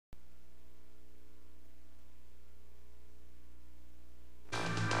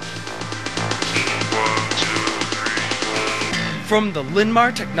From the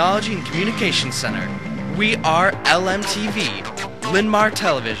Linn-Mar Technology and Communications Center, we are Lmtv, Linn-Mar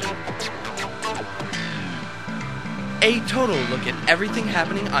Television. A total look at everything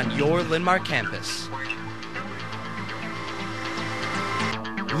happening on your Linn-Mar campus.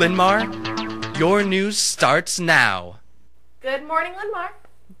 Linn-Mar, your news starts now. Good morning, Linn-Mar.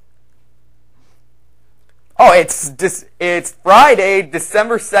 Oh, it's Friday,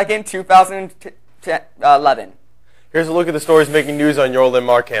 December 2nd, 2011. Here's a look at the stories making news on your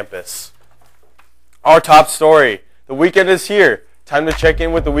Linn-Mar campus. Our top story. The weekend is here. Time to check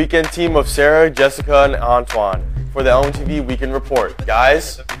in with the weekend team of Sarah, Jessica, and Antoine for the Lmtv Weekend Report.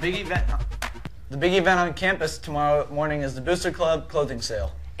 Guys? The big event on campus tomorrow morning is the Booster Club clothing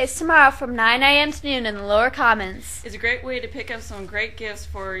sale. It's tomorrow from 9 a.m. to noon in the Lower Commons. It's a great way to pick up some great gifts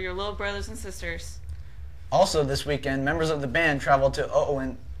for your little brothers and sisters. Also this weekend, members of the band travel to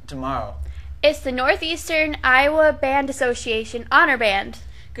Owen tomorrow. It's the Northeastern Iowa Band Association Honor Band.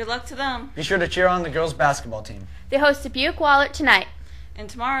 Good luck to them. Be sure to cheer on the girls' basketball team. They host Dubuque-Wahlert tonight. And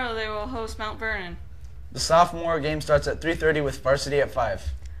tomorrow they will host Mount Vernon. The sophomore game starts at 3:30 with varsity at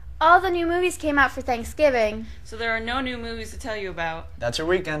 5. All the new movies came out for Thanksgiving. So there are no new movies to tell you about. That's your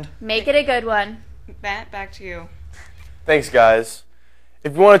weekend. Make it a good one. Matt, back to you. Thanks, guys.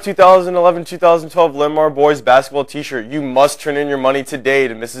 If you want a 2011-2012 Linn-Mar boys basketball t-shirt, you must turn in your money today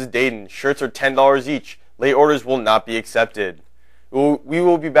to Mrs. Dayton. Shirts are $10 each. Late orders will not be accepted. We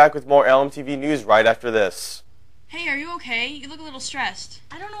will be back with more Lmtv news right after this. Hey, are you okay? You look a little stressed.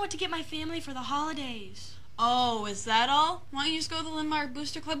 I don't know what to get my family for the holidays. Oh, is that all? Why don't you just go to the Linn-Mar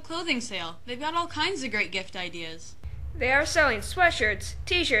Booster Club clothing sale? They've got all kinds of great gift ideas. They are selling sweatshirts,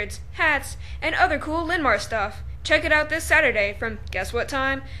 t-shirts, hats, and other cool Linn-Mar stuff. Check it out this Saturday from, guess what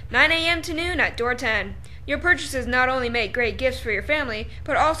time? 9 a.m. to noon at door 10. Your purchases not only make great gifts for your family,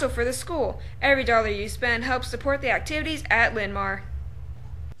 but also for the school. Every dollar you spend helps support the activities at Linn-Mar.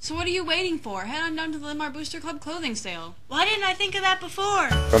 So what are you waiting for? Head on down to the Linn-Mar Booster Club clothing sale. Why didn't I think of that before?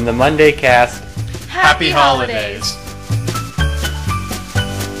 From the Monday cast, Happy Holidays!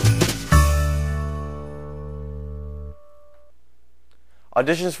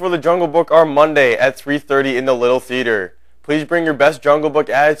 Auditions for the Jungle Book are Monday at 3:30 in the Little Theater. Please bring your best Jungle Book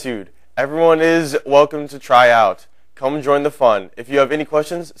attitude. Everyone is welcome to try out. Come join the fun. If you have any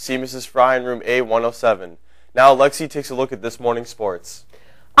questions, see Mrs. Fry in room A107. Now Lexi takes a look at this morning's sports.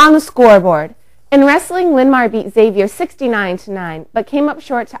 On the scoreboard, in wrestling, Linn-Mar beat Xavier 69-9, but came up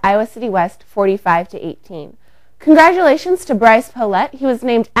short to Iowa City West 45-18. Congratulations to Bryce Paulette. He was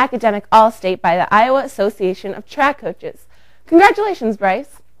named Academic All-State by the Iowa Association of Track Coaches. Congratulations,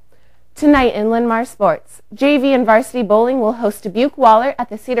 Bryce. Tonight in Linn-Mar sports, JV and varsity bowling will host Dubuque-Wahlert at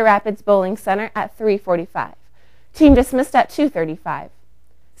the Cedar Rapids Bowling Center at 3:45. Team dismissed at 2:35.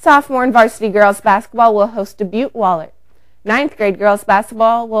 Sophomore and varsity girls basketball will host Dubuque-Wahlert. 9th grade girls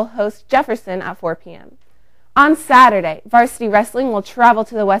basketball will host Jefferson at 4 p.m. On Saturday, varsity wrestling will travel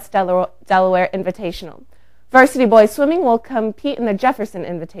to the West Delaware Invitational. Varsity boys swimming will compete in the Jefferson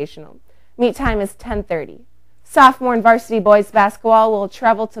Invitational. Meet time is 10:30. Sophomore and varsity boys basketball will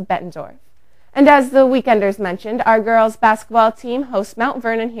travel to Bettendorf. And as the Weekenders mentioned, our girls basketball team hosts Mount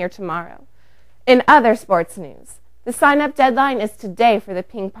Vernon here tomorrow. In other sports news, the sign-up deadline is today for the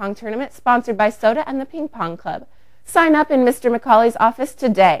ping pong tournament sponsored by Soda and the Ping Pong Club. Sign up in Mr. McCauley's office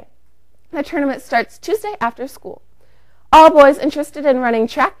today. The tournament starts Tuesday after school. All boys interested in running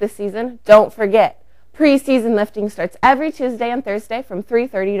track this season, don't forget, pre-season lifting starts every Tuesday and Thursday from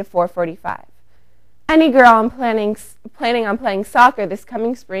 3:30 to 4:45. Any girl planning on playing soccer this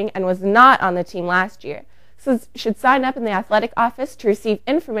coming spring and was not on the team last year should sign up in the athletic office to receive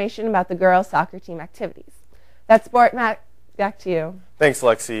information about the girls' soccer team activities. That's sport, Matt. Back to you. Thanks,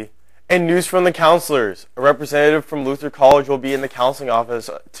 Lexi. And news from the counselors. A representative from Luther College will be in the counseling office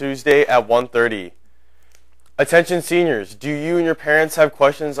Tuesday at 1:30. Attention seniors, do you and your parents have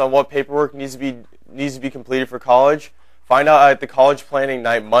questions on what paperwork needs to be completed for college? Find out at the College Planning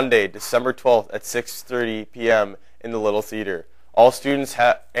Night Monday, December 12th at 6:30 p.m. in the Little Theater. All students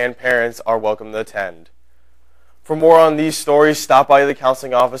and parents are welcome to attend. For more on these stories, stop by the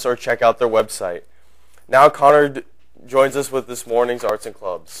counseling office or check out their website. Now Connor joins us with this morning's Arts and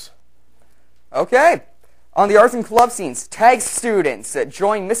Clubs. Okay. On the arts and club scenes, tag students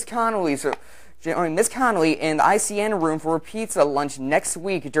join Miss Connolly in the ICN room for a pizza lunch next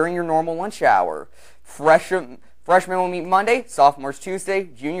week during your normal lunch hour. Freshmen will meet Monday, sophomores Tuesday,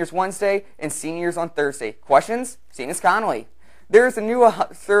 juniors Wednesday, and seniors on Thursday. Questions? See Miss Connolly. There is a new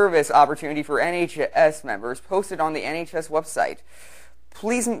service opportunity for NHS members posted on the NHS website.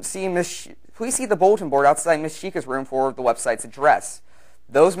 Please see the bulletin board outside Miss Chica's room for the website's address.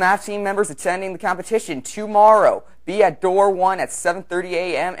 Those math team members attending the competition tomorrow, be at door 1 at 7:30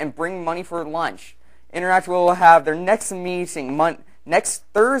 a.m. and bring money for lunch. Interact will have their next meeting next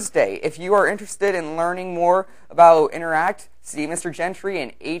Thursday. If you are interested in learning more about Interact, see Mr. Gentry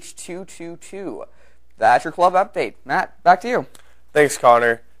in H222. That's your club update. Matt, back to you. Thanks,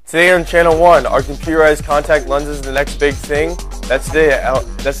 Connor. Today on Channel 1, are computerized contact lenses the next big thing? That's today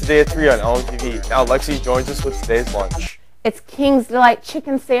at 3 on Lmtv. Now Lexi joins us with today's lunch. It's King's Delight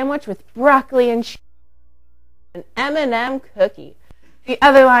chicken sandwich with broccoli and cheese, an M&M cookie. The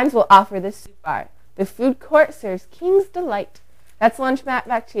other lines will offer this soup bar. The food court serves King's Delight. That's lunch, Matt.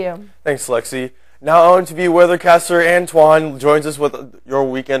 Back to you. Thanks, Lexi. Now Lmtv weathercaster Antoine joins us with your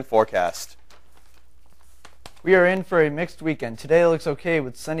weekend forecast. We are in for a mixed weekend. Today looks okay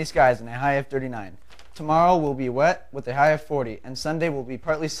with sunny skies and a high of 39. Tomorrow will be wet with a high of 40, and Sunday will be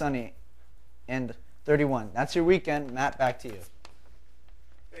partly sunny and 31. That's your weekend. Matt, back to you.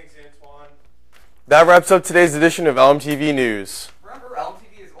 Thanks, Antoine. That wraps up today's edition of Lmtv News. Remember,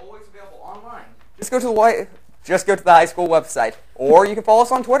 Lmtv is always available online. Just go to the high school website, or you can follow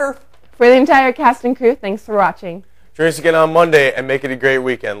us on Twitter. For the entire cast and crew, thanks for watching. Join us again on Monday and make it a great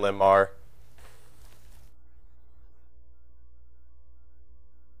weekend, Linn-Mar.